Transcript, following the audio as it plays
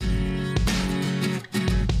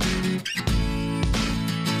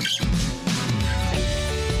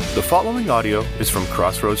The following audio is from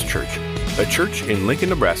Crossroads Church, a church in Lincoln,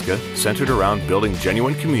 Nebraska, centered around building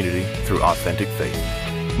genuine community through authentic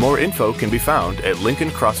faith. More info can be found at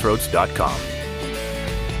lincolncrossroads.com.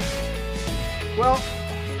 Well,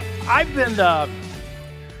 I'm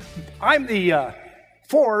the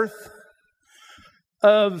fourth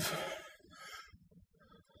of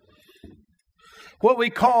what we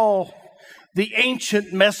call the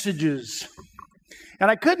ancient messages.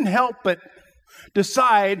 And I couldn't help but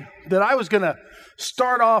decide that I was going to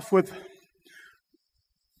start off with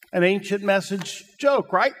an ancient message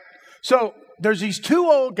joke, right? So there's these two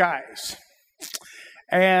old guys,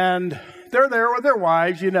 and they're there with their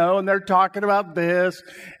wives, and they're talking about this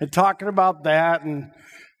and talking about that. And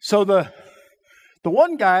so the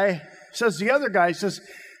one guy says, the other guy says,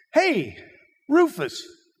 "Hey, Rufus,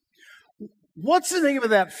 what's the name of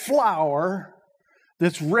that flower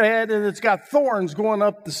that's red and it's got thorns going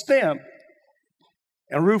up the stem?"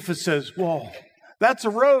 And Rufus says, "Well, that's a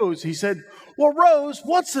rose." He said, "Well, Rose,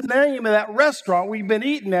 what's the name of that restaurant we've been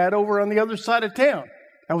eating at over on the other side of town?"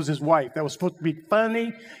 That was his wife. That was supposed to be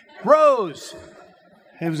funny. Rose.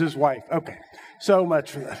 It was his wife. Okay. So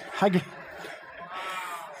much for that.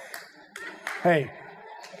 Hey.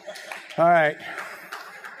 All right.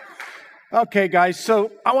 Okay, guys.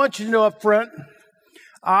 So I want you to know up front,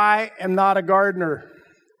 I am not a gardener.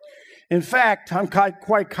 In fact, I'm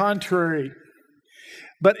quite contrary.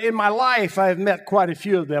 But in my life, I've met quite a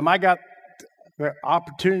few of them. I got the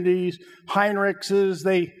opportunities, Heinrichs,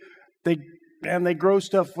 they grow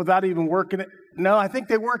stuff without even working it. No, I think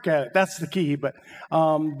they work at it. That's the key. But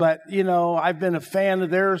I've been a fan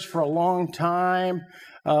of theirs for a long time,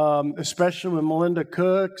 especially with Melinda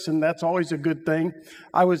Cooks, and that's always a good thing.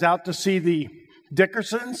 I was out to see the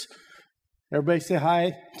Dickersons. Everybody say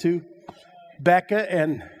hi to Becca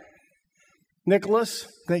and Nicholas.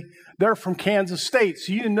 They're from Kansas State,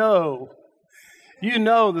 so you know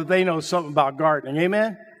that they know something about gardening.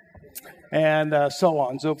 Amen? And so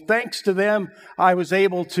on. So thanks to them, I was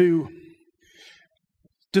able to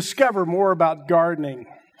discover more about gardening.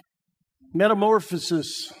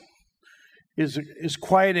 Metamorphosis is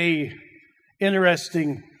quite a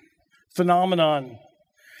interesting phenomenon.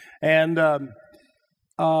 And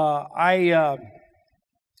I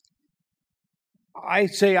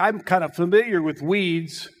say I'm kind of familiar with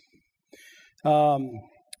weeds.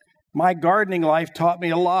 My gardening life taught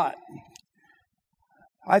me a lot.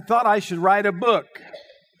 I thought I should write a book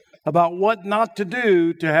about what not to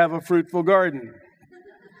do to have a fruitful garden.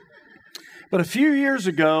 But a few years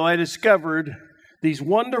ago, I discovered these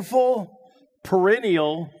wonderful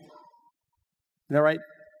perennial, is that right,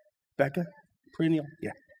 Becca? Perennial?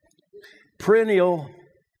 Yeah. Perennial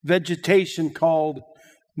vegetation called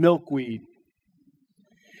milkweed.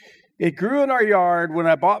 It grew in our yard when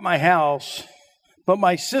I bought my house, but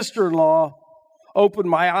my sister-in-law opened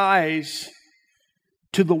my eyes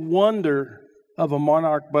to the wonder of a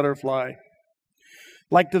monarch butterfly.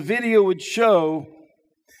 Like the video would show,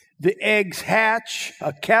 the eggs hatch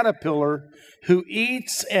a caterpillar who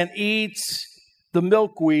eats and eats the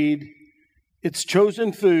milkweed, its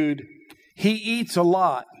chosen food. He eats a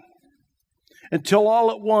lot until all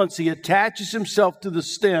at once he attaches himself to the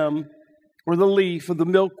stem or the leaf of the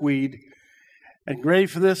milkweed. And ready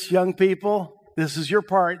for this, young people? This is your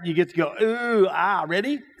part. You get to go, ooh,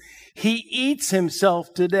 ready? He eats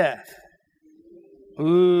himself to death.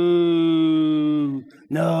 Ooh,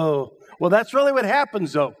 no. Well, that's really what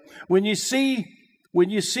happens, though. When you see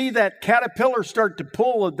that caterpillar start to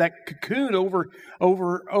pull that cocoon over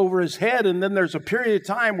his head, and then there's a period of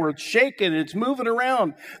time where it's shaking and it's moving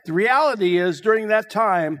around. The reality is, during that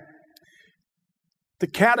time, the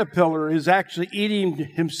caterpillar is actually eating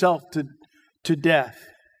himself to death.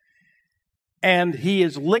 And he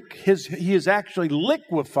is actually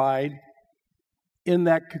liquefied in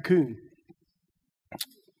that cocoon.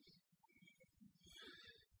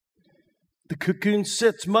 The cocoon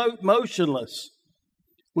sits motionless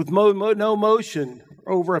with no motion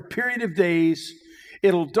over a period of days.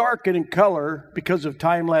 It'll darken in color because of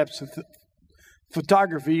time-lapse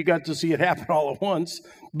photography. You got to see it happen all at once.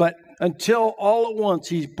 But until all at once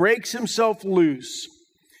he breaks himself loose,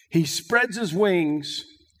 he spreads his wings,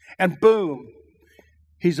 and boom,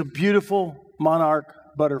 he's a beautiful monarch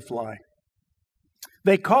butterfly.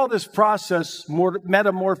 They call this process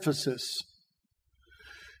metamorphosis.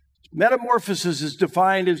 Metamorphosis is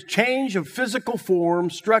defined as change of physical form,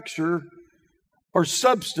 structure, or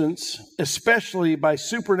substance, especially by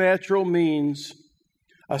supernatural means,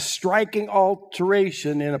 a striking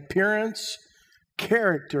alteration in appearance,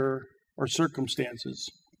 character, or circumstances.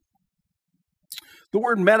 The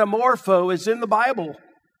word metamorpho is in the Bible.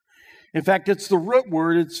 In fact, it's the root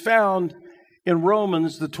word. It's found in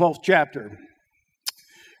Romans, the 12th chapter.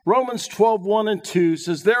 Romans 12:1 and 2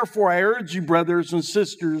 says, "Therefore I urge you, brothers and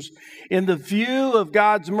sisters, in the view of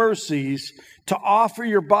God's mercies, to offer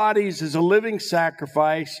your bodies as a living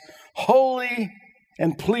sacrifice, holy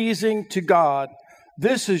and pleasing to God.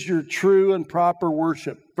 This is your true and proper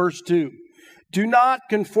worship." Verse 2, "Do not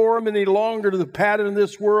conform any longer to the pattern of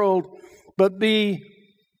this world, but be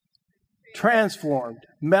transformed,"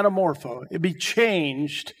 metamorpho, be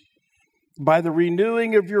changed by the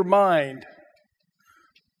renewing of your mind.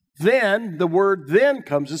 Then, the word then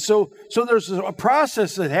comes. And so there's a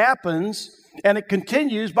process that happens, and it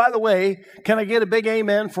continues. By the way, can I get a big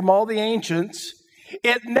amen from all the ancients?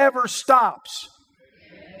 It never stops.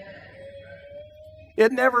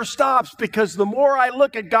 It never stops, because the more I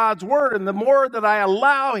look at God's word and the more that I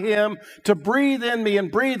allow Him to breathe in me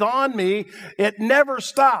and breathe on me, it never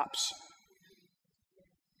stops.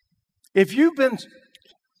 If you've been,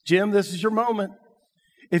 Jim, this is your moment.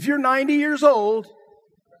 If you're 90 years old,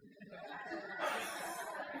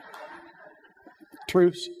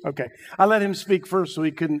 truths? Okay. I let him speak first so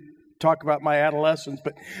he couldn't talk about my adolescence.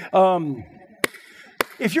 But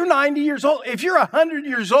if you're 90 years old, if you're 100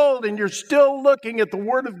 years old and you're still looking at the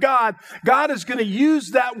Word of God, God is going to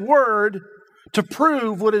use that Word to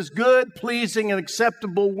prove what His good, pleasing, and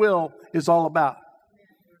acceptable will is all about.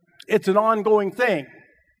 It's an ongoing thing.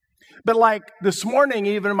 But like this morning,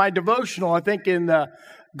 even in my devotional, I think in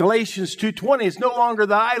Galatians 2:20, it's no longer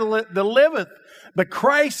that liveth, but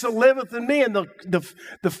Christ that liveth in me. And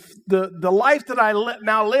the life that I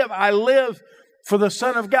now live, I live for the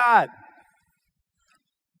Son of God.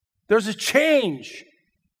 There's a change.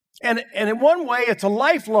 And in one way, it's a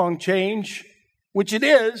lifelong change, which it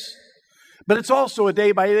is, but it's also a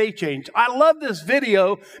day-by-day change. I love this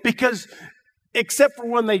video because, except for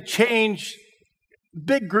when they change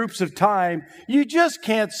big groups of time, you just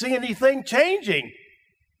can't see anything changing.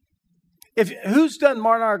 Who's done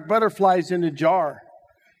monarch butterflies in a jar?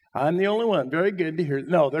 I'm the only one. Very good to hear.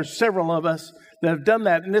 No, there's several of us that have done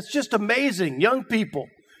that, and it's just amazing. Young people,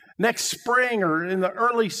 next spring or in the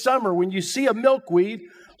early summer, when you see a milkweed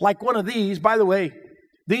like one of these, by the way,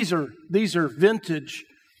 these are vintage.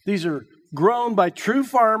 These are grown by true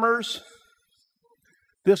farmers.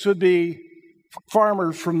 This would be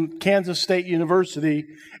farmers from Kansas State University,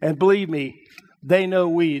 and believe me, they know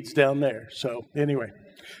weeds down there. So anyway,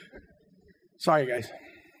 sorry guys.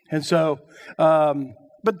 And so,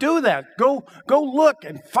 but do that. Go look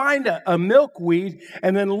and find a milkweed,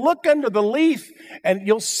 and then look under the leaf, and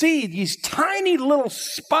you'll see these tiny little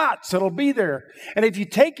spots that'll be there. And if you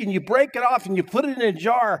take and you break it off and you put it in a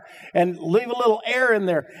jar and leave a little air in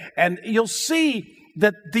there, and you'll see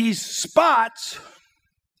that these spots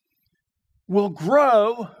will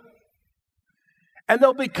grow, and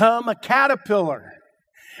they'll become a caterpillar.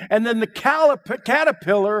 And then the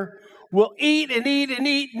caterpillar will eat and eat and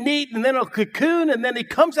eat and eat, and then it'll cocoon, and then he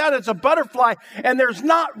comes out as a butterfly. And there's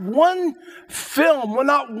not one film,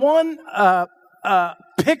 not one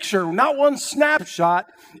picture, not one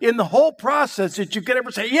snapshot in the whole process that you could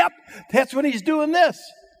ever say, yep, that's when he's doing this.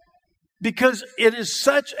 Because it is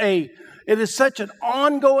such an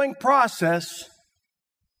ongoing process.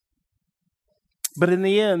 But in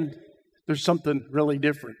the end, there's something really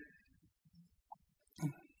different.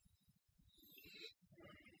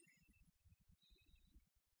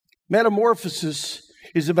 Metamorphosis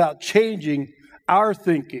is about changing our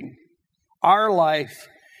thinking, our life,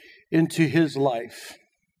 into His life.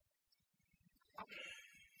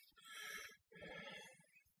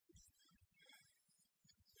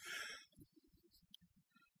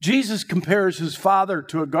 Jesus compares His Father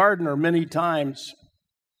to a gardener many times.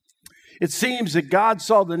 It seems that God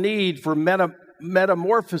saw the need for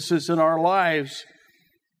metamorphosis in our lives.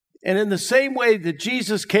 And in the same way that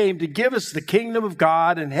Jesus came to give us the kingdom of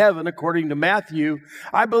God and heaven, according to Matthew,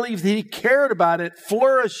 I believe that He cared about it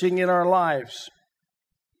flourishing in our lives.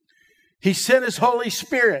 He sent His Holy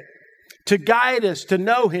Spirit to guide us to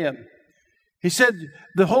know Him. He said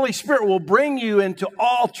the Holy Spirit will bring you into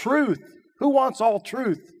all truth. Who wants all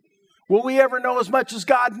truth? Will we ever know as much as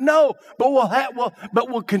God? No, but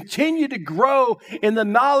we'll continue to grow in the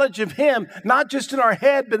knowledge of Him, not just in our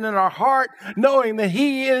head, but in our heart, knowing that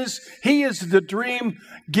He is the dream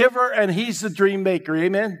giver and He's the dream maker.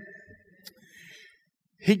 Amen.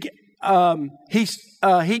 He gave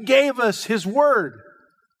us His word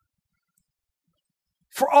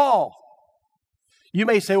for all. You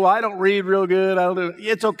may say, "Well, I don't read real good. I don't do it."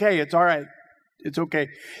 It's okay. It's all right. It's okay.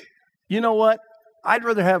 You know what? I'd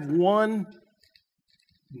rather have one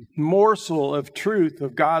morsel of truth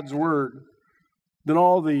of God's word than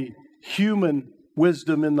all the human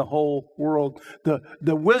wisdom in the whole world.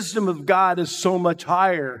 The wisdom of God is so much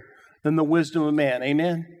higher than the wisdom of man.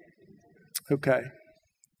 Amen? Okay.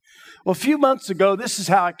 Well, a few months ago, this is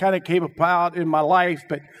how it kind of came about in my life,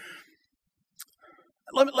 but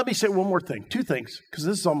let me say one more thing, two things, because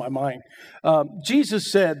this is on my mind.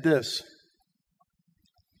 Jesus said this.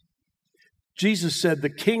 Jesus said, the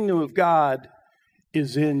kingdom of God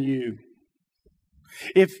is in you.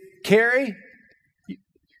 If, Carrie,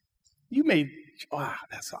 you made, wow,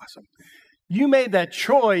 that's awesome. You made that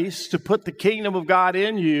choice to put the kingdom of God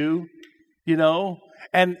in you, you know,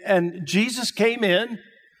 and Jesus came in,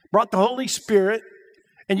 brought the Holy Spirit,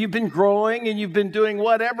 and you've been growing and you've been doing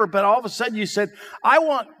whatever, but all of a sudden you said, I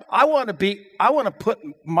want to put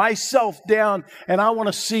myself down and I want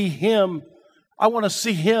to see him. I want to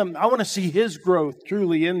see him. I want to see his growth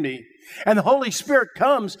truly in me. And the Holy Spirit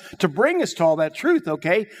comes to bring us to all that truth,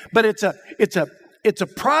 okay? But it's a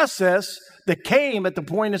process that came at the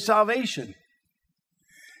point of salvation.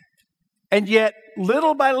 And yet,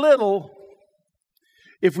 little by little,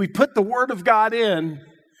 if we put the Word of God in,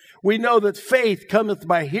 we know that faith cometh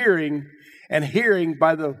by hearing, and hearing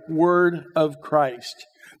by the Word of Christ.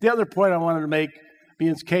 The other point I wanted to make,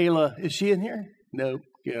 being Kayla, is she in here? No,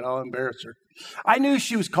 good, I'll embarrass her. I knew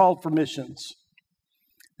she was called for missions.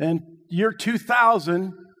 And year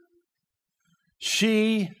 2000,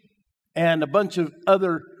 she and a bunch of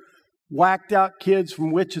other whacked out kids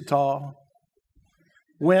from Wichita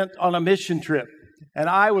went on a mission trip. And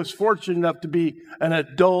I was fortunate enough to be an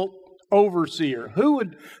adult overseer. Who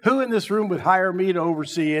in this room would hire me to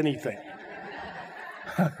oversee anything?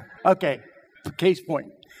 Okay, case point.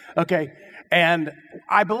 Okay, and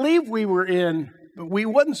I believe we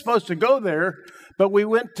wasn't supposed to go there, but we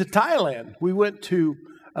went to Thailand. We went to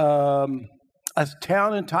a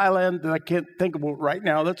town in Thailand that I can't think of right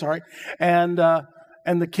now. That's all right. And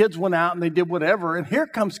the kids went out and they did whatever. And here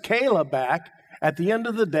comes Kayla back at the end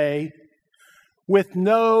of the day with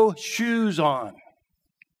no shoes on.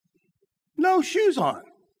 No shoes on.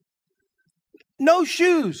 No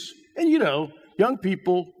shoes. And you know, young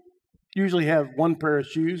people usually have one pair of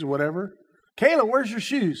shoes or whatever. Kayla, where's your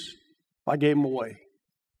shoes? I gave them away.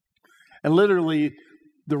 And literally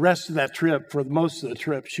the rest of that trip, for most of the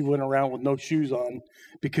trip, she went around with no shoes on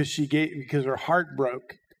because her heart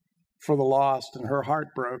broke for the lost and her heart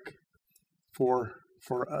broke for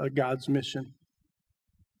God's mission.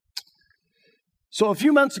 So a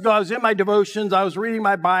few months ago, I was in my devotions, I was reading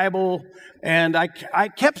my Bible, and I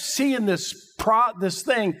kept seeing this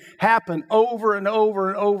thing happen over and over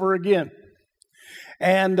and over again.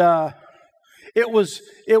 And it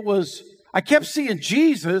was I kept seeing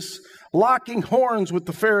Jesus locking horns with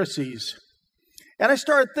the Pharisees. And I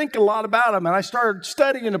started thinking a lot about them, and I started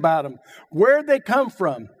studying about them. Where did they come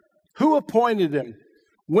from? Who appointed them?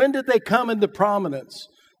 When did they come into prominence?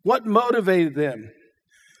 What motivated them?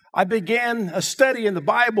 I began a study in the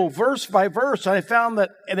Bible verse by verse, and I found that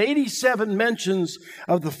in 87 mentions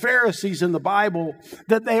of the Pharisees in the Bible,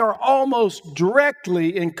 that they are almost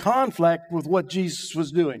directly in conflict with what Jesus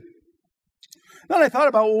was doing. Then I thought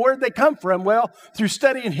about, well, where did they come from? Well, through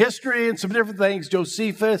studying history and some different things,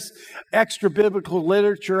 Josephus, extra biblical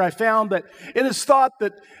literature, I found that it is thought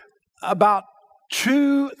that about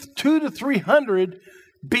 2 to 300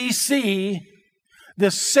 BC,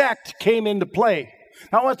 this sect came into play.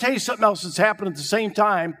 Now, I want to tell you something else that's happened at the same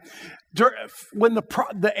time. When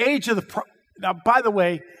the age of the... Now, by the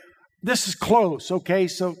way, this is close, okay?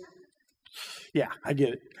 So, yeah, I get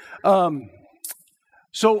it.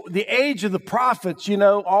 So the age of the prophets, you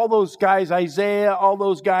know, all those guys, Isaiah, all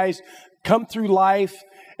those guys come through life,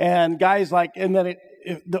 and guys like, and then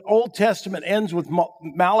the Old Testament ends with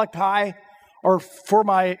Malachi, or for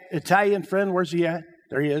my Italian friend, where's he at?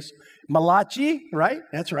 There he is. Malachi, right?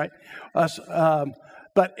 That's right.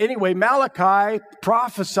 But anyway, Malachi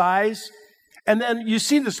prophesies, and then you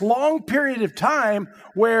see this long period of time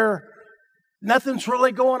where nothing's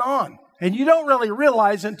really going on. And you don't really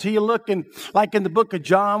realize it until you look in, like in the book of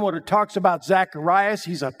John, where it talks about Zacharias.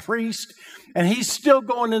 He's a priest, and he's still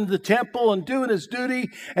going into the temple and doing his duty,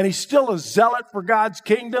 and he's still a zealot for God's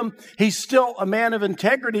kingdom. He's still a man of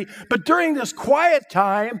integrity. But during this quiet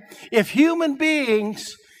time, if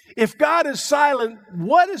God is silent,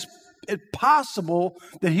 what is it possible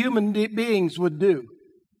that human beings would do?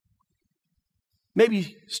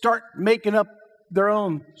 Maybe start making up their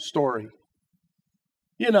own story.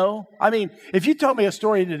 You know, I mean, if you tell me a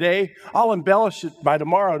story today, I'll embellish it by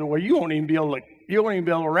tomorrow to where you won't even be able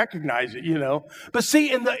to recognize it, you know. But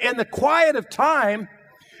see, in the quiet of time,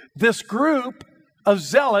 this group of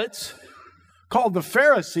zealots called the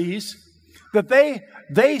Pharisees, that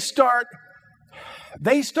they start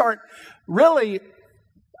really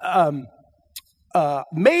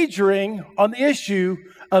majoring on the issue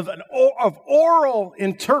of oral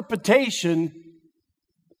interpretation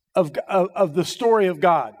of the story of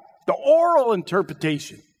God. The oral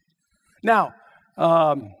interpretation. Now,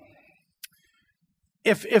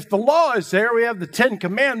 if the law is there, we have the 10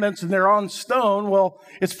 Commandments and they're on stone, well,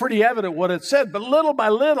 it's pretty evident what it said. But little by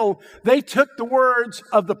little, they took the words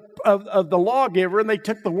of the lawgiver and they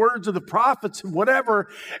took the words of the prophets and whatever,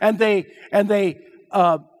 and they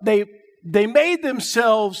made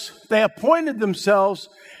themselves, they appointed themselves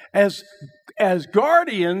as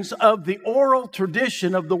guardians of the oral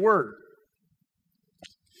tradition of the word.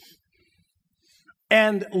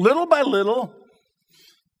 And little by little,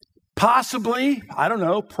 possibly, I don't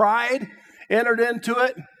know, pride entered into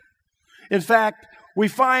it. In fact, we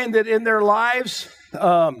find that in their lives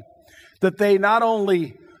that they not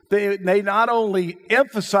only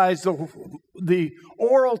emphasize the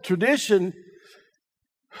oral tradition,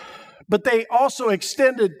 but they also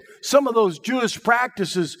extended some of those Jewish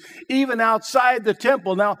practices even outside the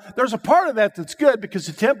temple. Now, there's a part of that that's good because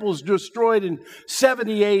the temple was destroyed in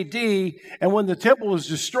 70 AD. And when the temple was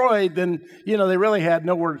destroyed, then, they really had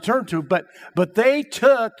nowhere to turn to. But they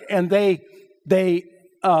took and they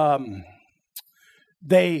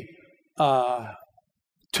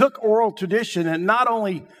took oral tradition, and not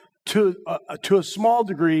only to a small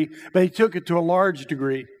degree, but they took it to a large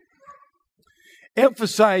degree.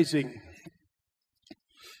 Emphasizing,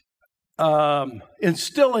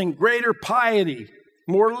 instilling greater piety,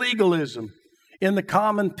 more legalism in the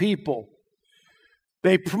common people.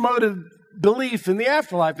 They promoted belief in the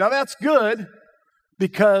afterlife. Now that's good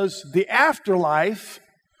because the afterlife,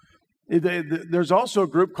 there's also a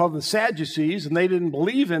group called the Sadducees, and they didn't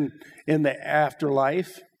believe in the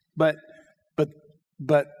afterlife, but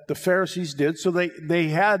the Pharisees did. So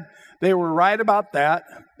they were right about that,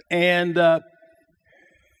 and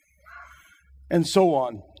so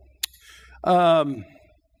on.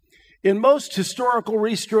 In most historical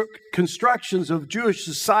reconstructions of Jewish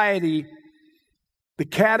society, the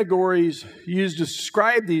categories used to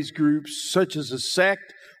describe these groups, such as a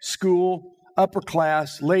sect, school, upper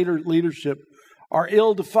class, later leadership, are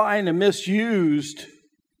ill-defined and misused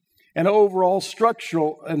in overall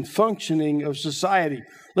structural and functioning of society.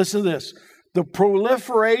 Listen to this. The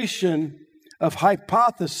proliferation of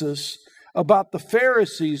hypotheses about the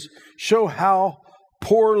Pharisees show how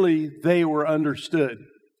poorly they were understood.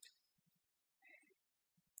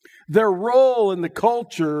 Their role in the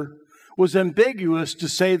culture was ambiguous, to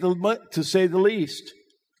say the least.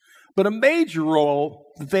 But a major role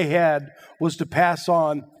that they had was to pass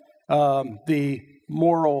on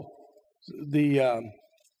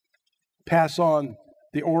pass on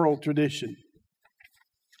the oral tradition.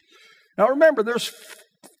 Now remember, there's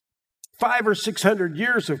 500 or 600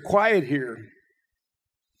 years of quiet here.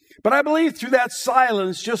 But I believe through that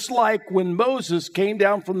silence, just like when Moses came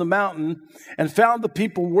down from the mountain and found the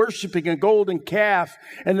people worshiping a golden calf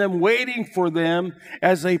and then waiting for them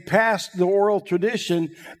as they passed the oral tradition,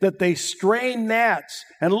 that they strained gnats,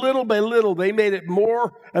 and little by little they made it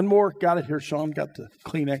more and more. Got it here, Sean. Got the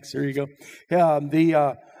Kleenex. There you go.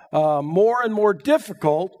 More and more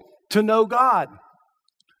difficult to know God.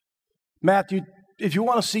 Matthew, if you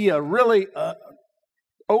want to see a really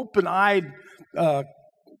open-eyed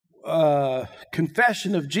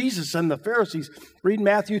confession of Jesus and the Pharisees, read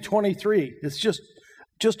Matthew 23. It's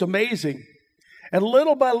just amazing. And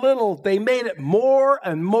little by little, they made it more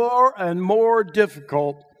and more and more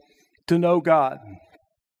difficult to know God.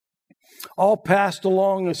 All passed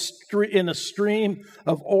along in a stream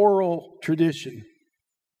of oral tradition.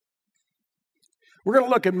 We're going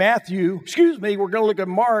to look at we're going to look at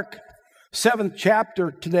Mark 7th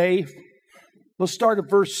chapter today. Let's start at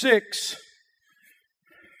verse 6.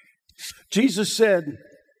 Jesus said,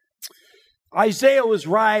 Isaiah was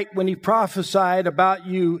right when he prophesied about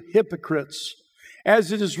you hypocrites.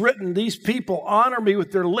 As it is written, these people honor me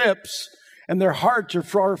with their lips, and their hearts are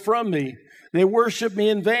far from me. They worship me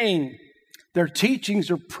in vain. Their teachings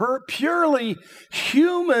are purely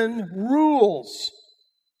human rules.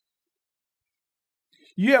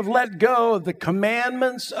 You have let go of the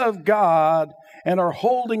commandments of God and are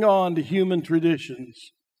holding on to human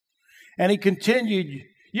traditions. And he continued,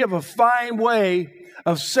 you have a fine way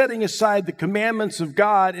of setting aside the commandments of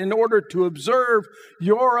God in order to observe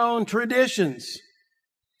your own traditions.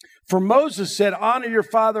 For Moses said, honor your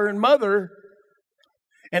father and mother,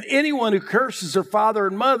 and anyone who curses their father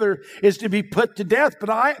and mother is to be put to death.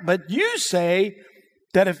 But you say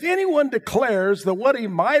that if anyone declares that what he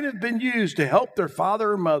might have been used to help their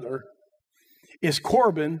father or mother is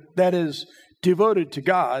Corban, that is, devoted to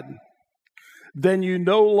God, then you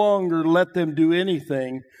no longer let them do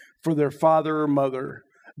anything for their father or mother.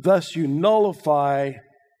 Thus you nullify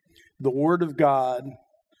the word of God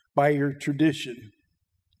by your tradition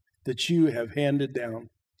that you have handed down.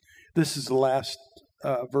 This is the last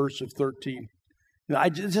verse of 13.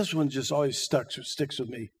 This one just always sticks with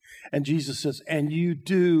me. And Jesus says, and you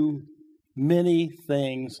do many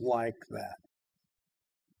things like that.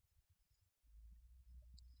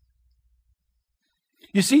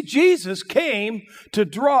 You see, Jesus came to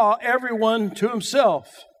draw everyone to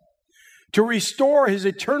himself, to restore his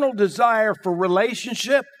eternal desire for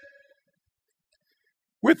relationship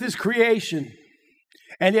with his creation.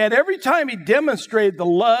 And yet every time he demonstrated the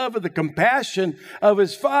love and the compassion of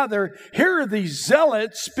his Father, here are these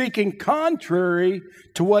zealots speaking contrary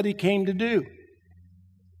to what he came to do.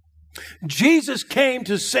 Jesus came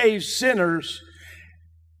to save sinners.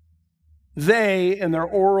 They, in their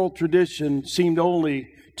oral tradition, seemed only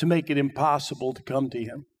to make it impossible to come to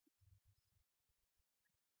him.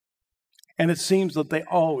 And it seems that they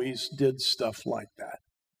always did stuff like that.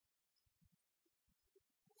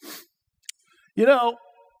 You know,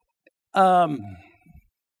 I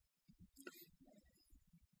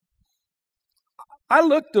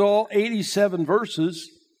looked at all 87 verses,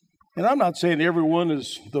 and I'm not saying every one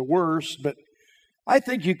is the worst, but I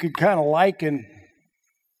think you could kind of liken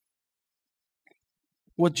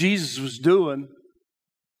what Jesus was doing.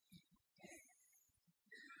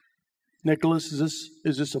 Nicholas, is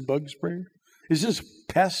this a bug sprayer? Is this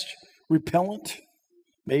pest repellent?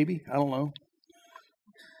 Maybe, I don't know.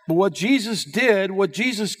 But what Jesus did, what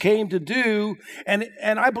Jesus came to do, and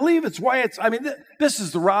I believe it's why it's, this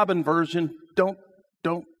is the Robin version. Don't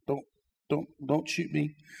shoot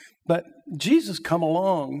me. But Jesus come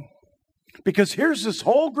along because here's this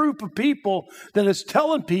whole group of people that is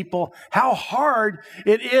telling people how hard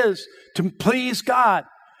it is to please God.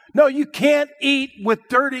 No, you can't eat with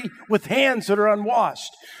hands that are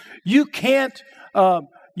unwashed. You can't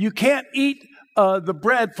eat the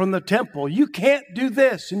bread from the temple. You can't do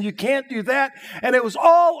this and you can't do that. And it was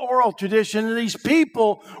all oral tradition. And these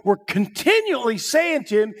people were continually saying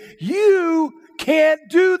to him, you can't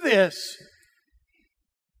do this.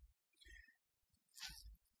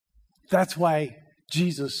 That's why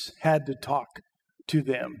Jesus had to talk to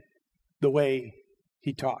them the way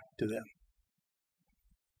he talked to them.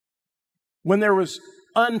 When there was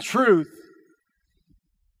untruth,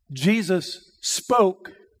 Jesus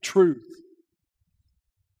spoke truth.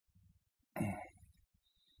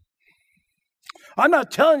 I'm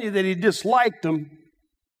not telling you that he disliked them,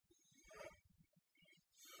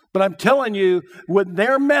 but I'm telling you when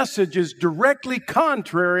their message is directly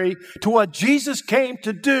contrary to what Jesus came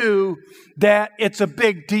to do, that it's a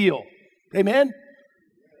big deal. Amen?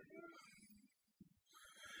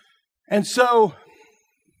 And so,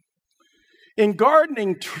 in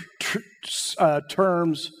gardening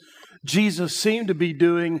terms, Jesus seemed to be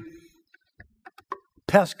doing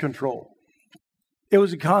pest control. It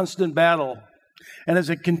was a constant battle. And as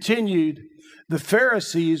it continued, the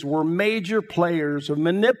Pharisees were major players of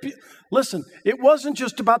Listen, it wasn't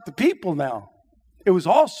just about the people now. It was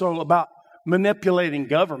also about manipulating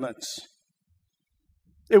governments.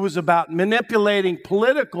 It was about manipulating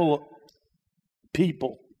political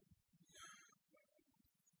people.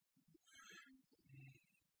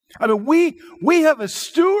 We have a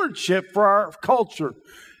stewardship for our culture.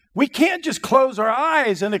 We can't just close our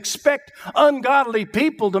eyes and expect ungodly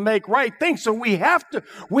people to make right things. So we have to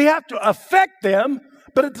affect them,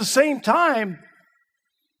 but at the same time,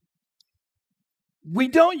 we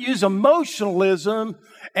don't use emotionalism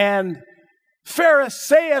and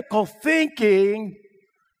Pharisaical thinking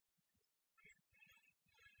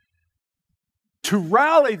to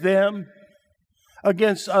rally them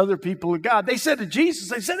against other people of God. They said to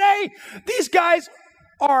Jesus, hey, these guys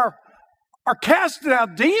are casting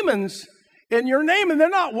out demons in your name, and they're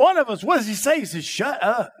not one of us. What does he say? He says, shut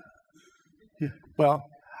up. Yeah, well,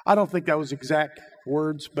 I don't think that was exact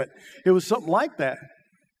words, but it was something like that.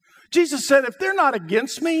 Jesus said, if they're not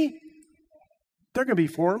against me, they're going to be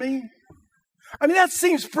for me. That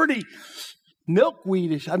seems pretty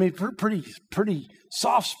milkweedish. Pretty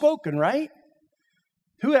soft-spoken, right?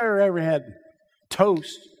 Who ever had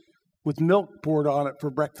toast with milk poured on it for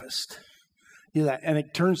breakfast? And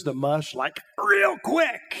it turns to mush like real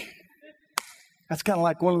quick. That's kind of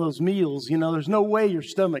like one of those meals, there's no way your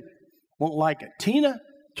stomach won't like it. Tina,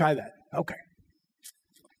 try that. Okay.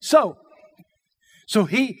 So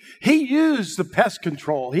he used the pest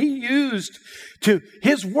control. He used their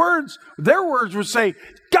words would say,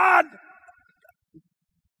 God,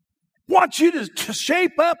 wants you to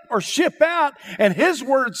shape up or ship out. And his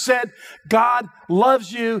word said, God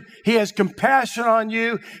loves you. He has compassion on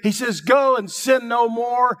you. He says, go and sin no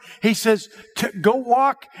more. He says, go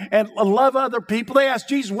walk and love other people. They asked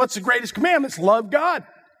Jesus, what's the greatest commandment? It's love God.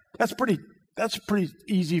 That's a pretty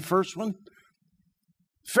easy first one.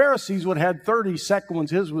 Pharisees would have had 30 second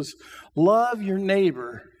ones. His was love your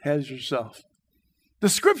neighbor as yourself. The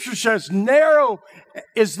scripture says narrow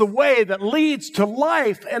is the way that leads to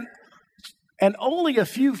life, and only a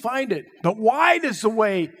few find it. But wide is the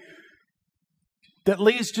way that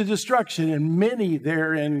leads to destruction, and many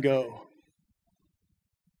therein go.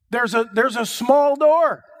 There's a small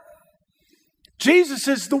door. Jesus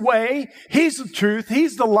is the way, he's the truth,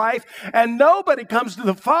 he's the life, and nobody comes to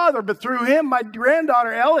the Father but through him. My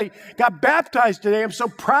granddaughter Ellie got baptized today. I'm so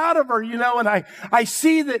proud of her, and I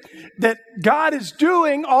see that God is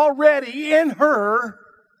doing already in her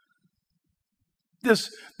this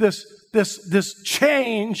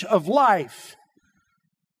change of life.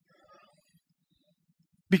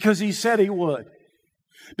 Because he said he would.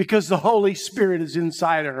 Because the Holy Spirit is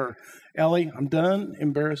inside of her. Ellie, I'm done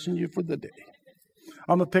embarrassing you for the day.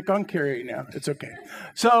 I'm going to pick on Carrie now. It's okay.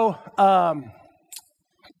 So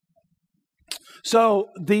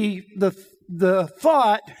the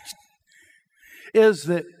thought is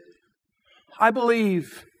that I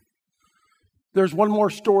believe there's one more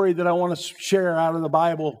story that I want to share out of the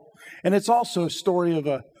Bible, and it's also a story of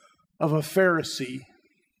a Pharisee.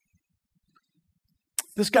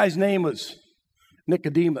 This guy's name was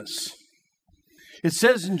Nicodemus. It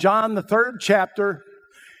says in John, the 3rd chapter,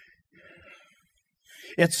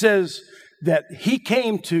 it says that he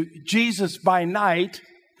came to Jesus by night.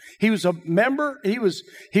 He was a member. He was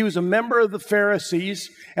a member of the Pharisees,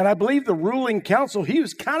 and I believe the ruling council. He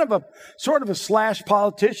was kind of a sort of a slash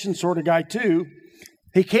politician sort of guy too.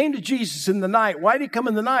 He came to Jesus in the night. Why did he come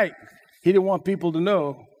in the night? He didn't want people to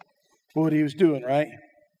know what he was doing, right?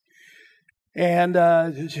 And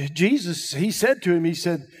Jesus, he said to him, he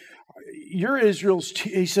said, "You're Israel's."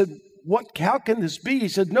 He said, "What? How can this be?" He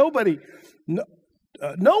said, No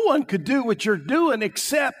one could do what you're doing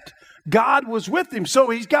except God was with him. So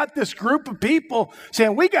he's got this group of people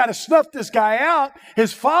saying, we got to snuff this guy out.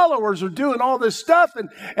 His followers are doing all this stuff,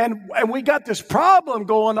 and we got this problem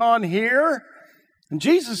going on here. And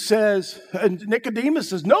Jesus says, and Nicodemus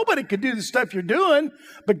says, nobody could do the stuff you're doing,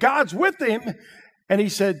 but God's with him. And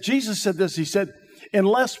Jesus said this, he said,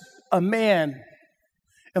 unless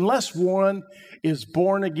one is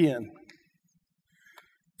born again,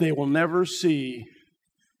 they will never see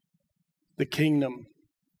the kingdom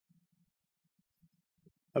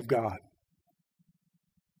of God.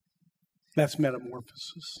 That's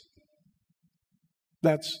metamorphosis.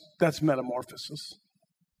 That's metamorphosis.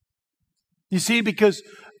 You see, because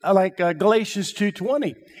like Galatians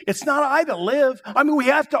 2:20, it's not I that live. I mean, we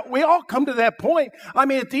all come to that point. I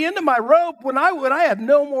mean, at the end of my rope, when I have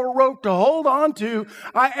no more rope to hold on to,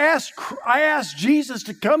 I asked Jesus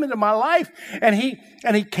to come into my life, and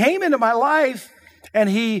he came into my life, and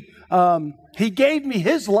he gave me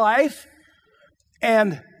his life,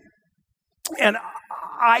 and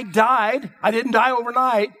I died. I didn't die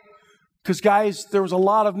overnight, because guys, there was a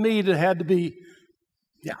lot of me that had to be,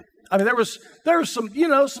 yeah. I mean, there was some,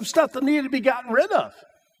 some stuff that needed to be gotten rid of.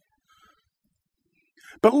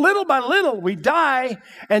 But little by little, we die,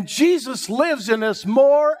 and Jesus lives in us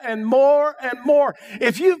more and more and more.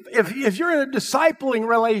 If you're in a discipling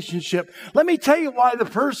relationship, let me tell you why the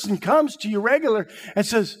person comes to you regular and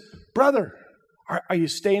says, brother, are you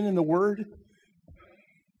staying in the Word?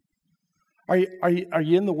 Are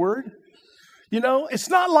you in the Word? It's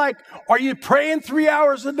not like, are you praying 3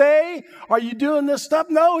 hours a day? Are you doing this stuff?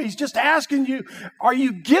 No, he's just asking you, are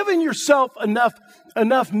you giving yourself enough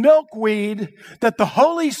milkweed that the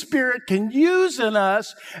Holy Spirit can use in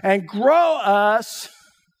us and grow us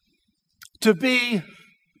to be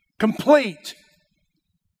complete?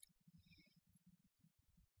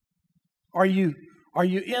 Are you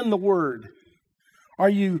in the Word? Are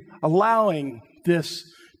you allowing this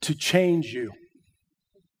to change you?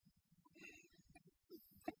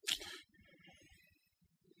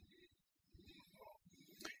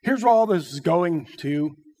 Here's where all this is going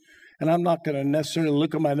to, and I'm not going to necessarily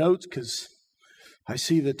look at my notes because I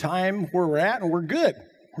see the time where we're at, and we're good.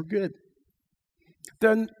 We're good.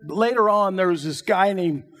 Then later on, there was this guy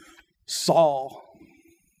named Saul.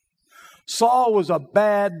 Saul was a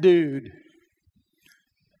bad dude.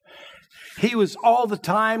 He was all the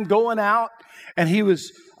time going out, and he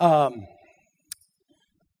was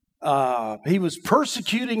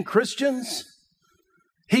persecuting Christians.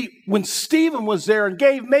 When Stephen was there and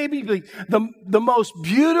gave maybe the most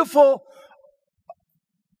beautiful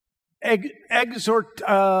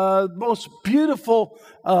most beautiful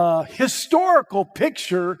historical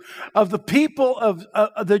picture of the people of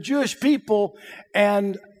the Jewish people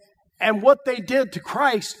and what they did to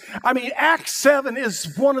Christ. I mean, Acts 7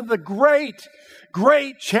 is one of the great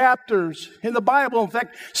chapters in the Bible. In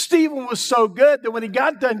fact, Stephen was so good that when he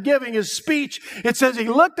got done giving his speech, it says he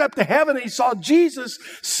looked up to heaven and he saw Jesus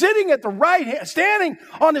sitting at the right hand, standing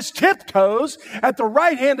on his tiptoes at the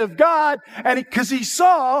right hand of God, and because he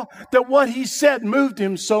saw that what he said moved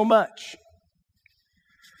him so much.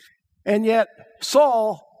 And yet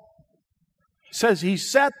Saul says he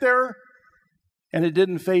sat there and it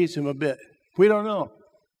didn't faze him a bit. We don't know,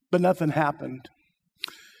 but nothing happened.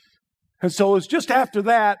 And so it was just after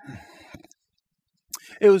that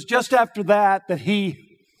that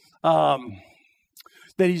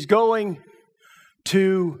he's going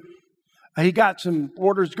to, he got some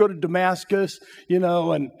orders to go to Damascus,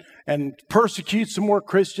 and persecute some more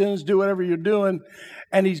Christians, do whatever you're doing.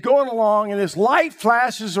 And he's going along and this light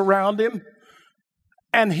flashes around him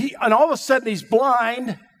and all of a sudden he's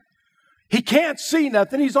blind. He can't see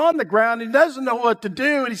nothing. He's on the ground. He doesn't know what to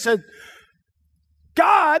do. And he said,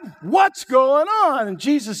 God, what's going on? And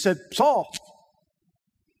Jesus said, Saul,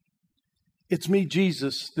 it's me,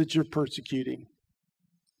 Jesus, that you're persecuting.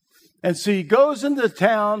 And so he goes into the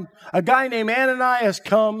town. A guy named Ananias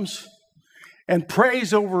comes and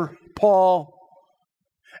prays over Paul.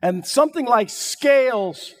 And something like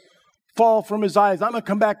scales fall from his eyes. I'm going to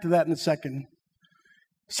come back to that in a second.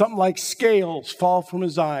 Something like scales fall from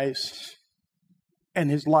his eyes. And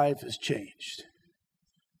his life is changed.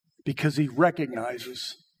 Because he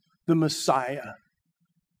recognizes the Messiah,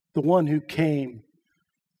 the one who came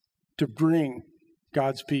to bring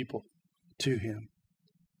God's people to him.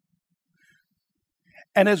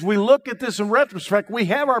 And as we look at this in retrospect, we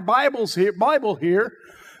have our Bible here,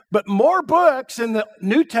 but more books in the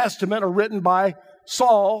New Testament are written by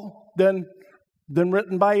Saul than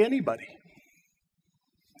written by anybody.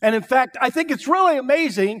 And in fact, I think it's really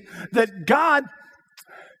amazing that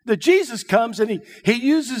Jesus comes and he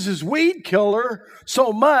uses his weed killer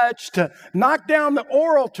so much to knock down the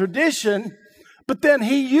oral tradition, but then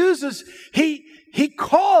he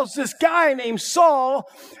calls this guy named Saul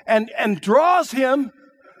and draws him.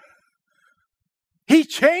 He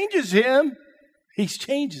changes him. He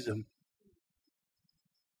changes him.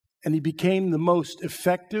 And he became the most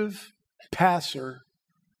effective passer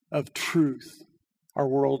of truth our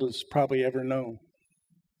world has probably ever known.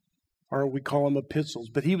 Or we call them epistles.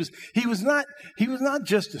 But he was not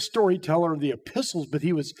just a storyteller of the epistles, but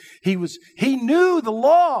he knew the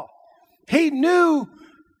law. He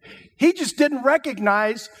just didn't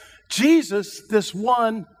recognize Jesus, this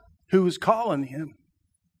one who was calling him.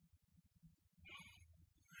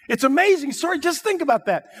 It's an amazing story. Just think about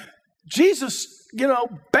that. Jesus,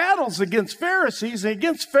 battles against Pharisees,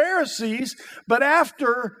 but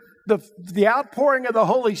after the outpouring of the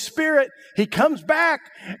Holy Spirit, he comes back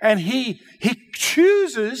and he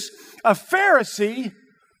chooses a Pharisee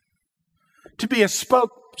to be a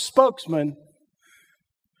spokesman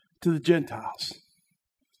to the Gentiles.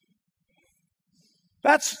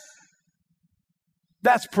 That's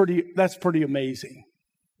pretty amazing.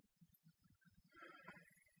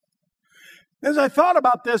 As I thought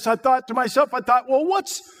about this, I thought to myself, well,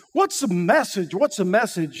 what's the message? What's the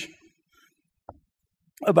message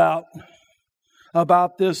about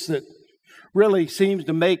this that really seems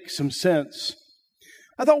to make some sense?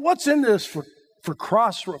 I thought, what's in this for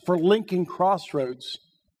Lincoln Crossroads?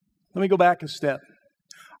 Let me go back a step.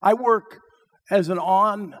 I work as an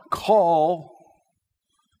on-call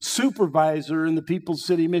supervisor in the People's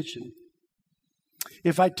City Mission.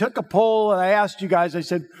 If I took a poll and I asked you guys, I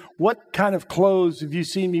said, what kind of clothes have you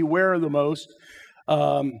seen me wear the most?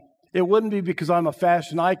 It wouldn't be because I'm a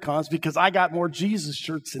fashion icon. It's because I got more Jesus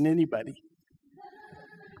shirts than anybody.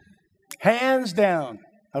 Hands down,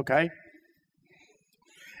 okay?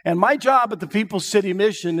 And my job at the People's City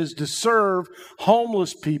Mission is to serve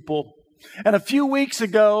homeless people. And a few weeks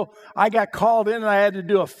ago, I got called in and I had to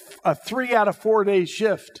do a 3 out of 4 day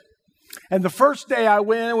shift. And the first day I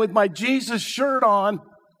went in with my Jesus shirt on.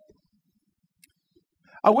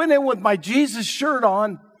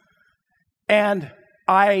 And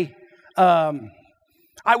I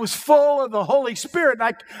was full of the Holy Spirit.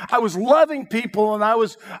 I was loving people, and I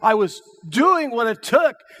was doing what it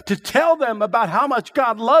took to tell them about how much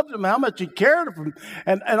God loved them, how much He cared for them,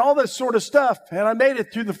 and all this sort of stuff. And I made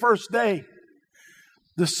it through the first day.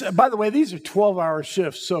 By the way, these are 12-hour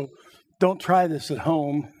shifts, so don't try this at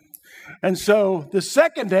home. And so the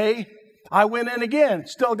second day, I went in again.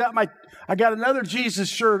 I got another Jesus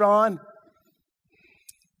shirt on.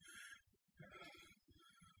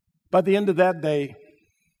 By the end of that day,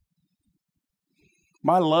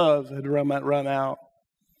 my love had run out.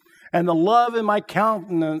 And the love in my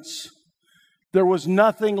countenance, there was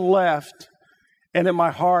nothing left. And in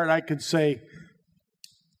my heart, I could say,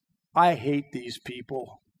 I hate these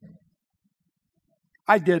people.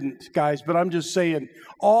 I didn't, guys, but I'm just saying,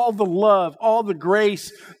 all the love, all the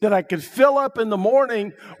grace that I could fill up in the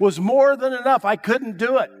morning was more than enough. I couldn't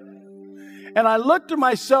do it. And I looked at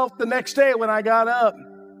myself the next day when I got up,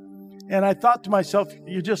 and I thought to myself,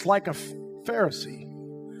 you're just like a Pharisee.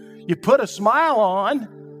 You put a smile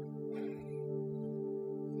on.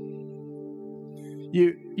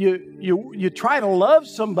 You try to love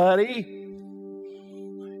somebody.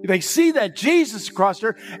 They see that Jesus crossed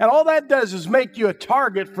her, and all that does is make you a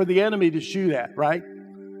target for the enemy to shoot at, right?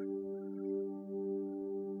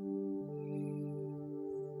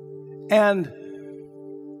 And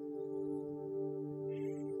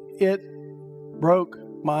it broke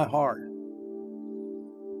my heart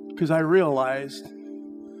because I realized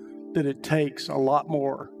that it takes a lot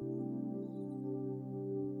more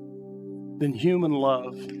than human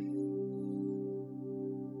love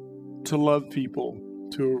to love people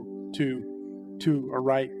to a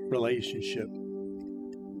right relationship.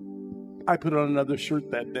 I put on another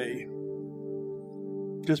shirt that day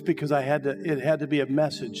just because it had to be a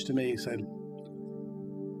message to me. It said,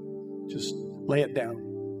 just lay it down.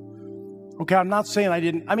 Okay, I'm not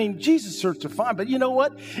saying Jesus shirts are fine, but you know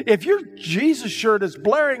what? If your Jesus shirt is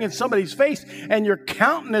blaring in somebody's face and your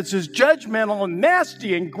countenance is judgmental and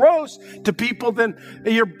nasty and gross to people, then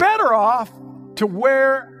you're better off to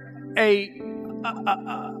wear a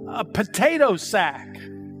potato sack.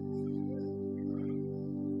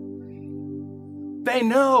 They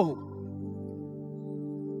know.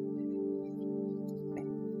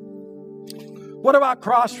 What about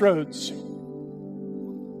Crossroads?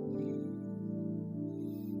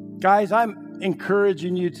 Guys, I'm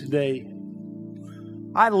encouraging you today.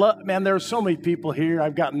 There are so many people here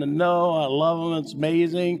I've gotten to know. I love them. It's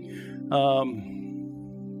amazing.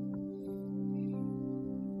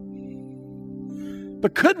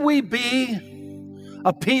 But could we be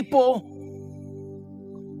a people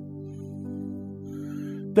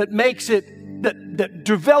that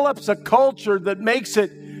develops a culture that makes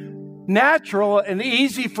it natural and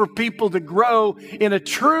easy for people to grow in a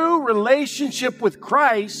true relationship with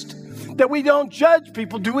Christ, that we don't judge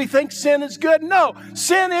people? Do we think sin is good? No,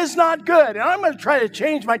 sin is not good. And I'm going to try to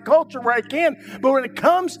change my culture where I can. But when it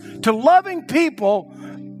comes to loving people,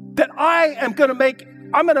 that I'm going to make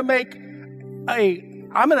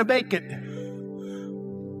it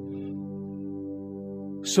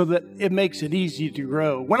so that it makes it easy to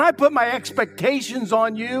grow. When I put my expectations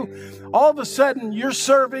on you, all of a sudden you're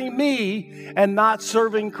serving me and not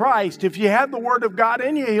serving Christ. If you have the Word of God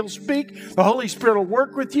in you, He'll speak. The Holy Spirit will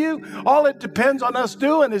work with you. All it depends on us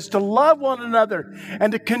doing is to love one another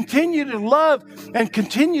and to continue to love and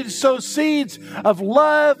continue to sow seeds of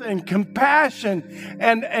love and compassion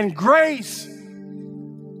and grace.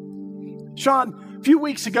 Sean, a few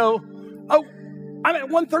weeks ago, I'm at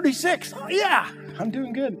 136. Oh, yeah, I'm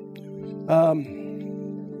doing good.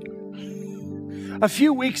 A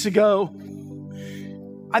few weeks ago,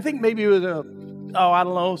 I think maybe it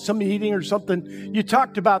was some meeting or something. You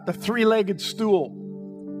talked about the three-legged stool.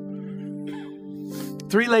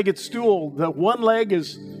 Three-legged stool. The one leg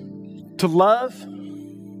is to love.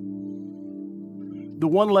 The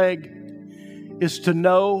one leg is to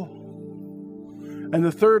know. And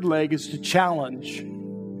the third leg is to challenge.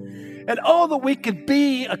 And that we could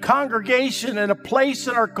be a congregation and a place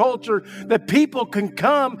in our culture that people can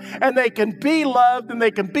come and they can be loved and they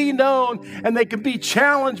can be known and they can be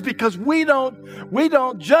challenged, because we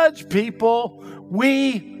don't judge people.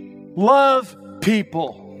 We love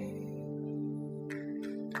people.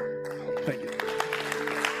 Thank you.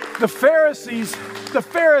 The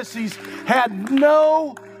Pharisees had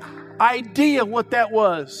no idea what that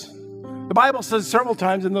was. The Bible says several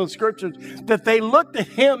times in those scriptures that they looked at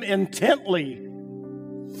Him intently.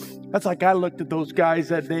 That's like I looked at those guys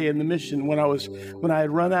that day in the mission when I had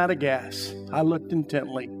run out of gas. I looked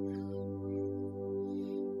intently.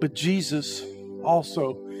 But Jesus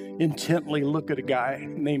also intently looked at a guy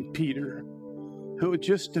named Peter who had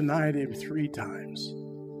just denied Him 3 times.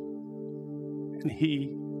 And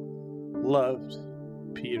He loved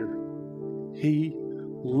Peter. He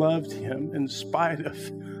loved him in spite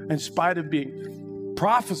of being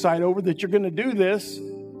prophesied over that you're going to do this,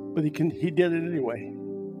 but he did it anyway.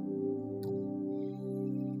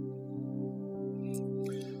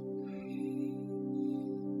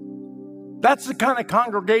 That's the kind of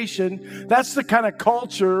congregation, that's the kind of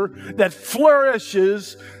culture that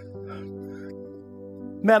flourishes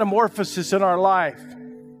metamorphosis in our life.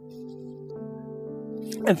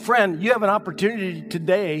 And friend, you have an opportunity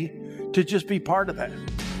today to just be part of that.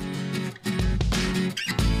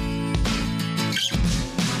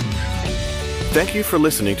 Thank you for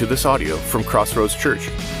listening to this audio from Crossroads Church.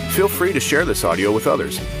 Feel free to share this audio with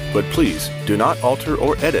others, but please do not alter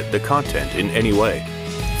or edit the content in any way.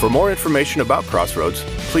 For more information about Crossroads,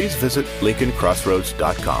 please visit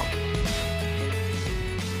lincolncrossroads.com.